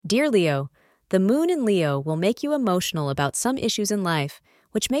Dear Leo, the moon in Leo will make you emotional about some issues in life,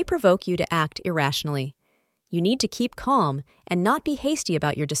 which may provoke you to act irrationally. You need to keep calm and not be hasty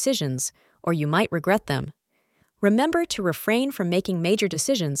about your decisions, or you might regret them. Remember to refrain from making major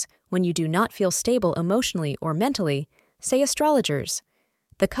decisions when you do not feel stable emotionally or mentally, say astrologers.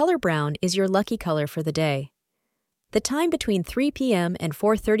 The color brown is your lucky color for the day. The time between 3 p.m. and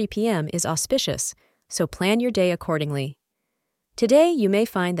 4:30 p.m. is auspicious, so plan your day accordingly. Today, you may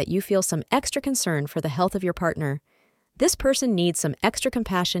find that you feel some extra concern for the health of your partner. This person needs some extra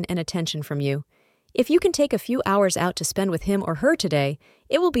compassion and attention from you. If you can take a few hours out to spend with him or her today,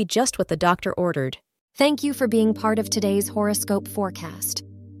 it will be just what the doctor ordered. Thank you for being part of today's horoscope forecast.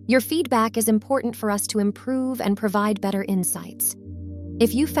 Your feedback is important for us to improve and provide better insights.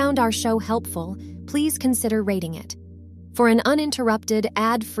 If you found our show helpful, please consider rating it. For an uninterrupted,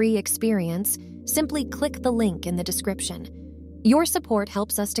 ad-free experience, simply click the link in the description. Your support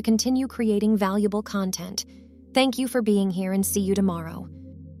helps us to continue creating valuable content. Thank you for being here and see you tomorrow.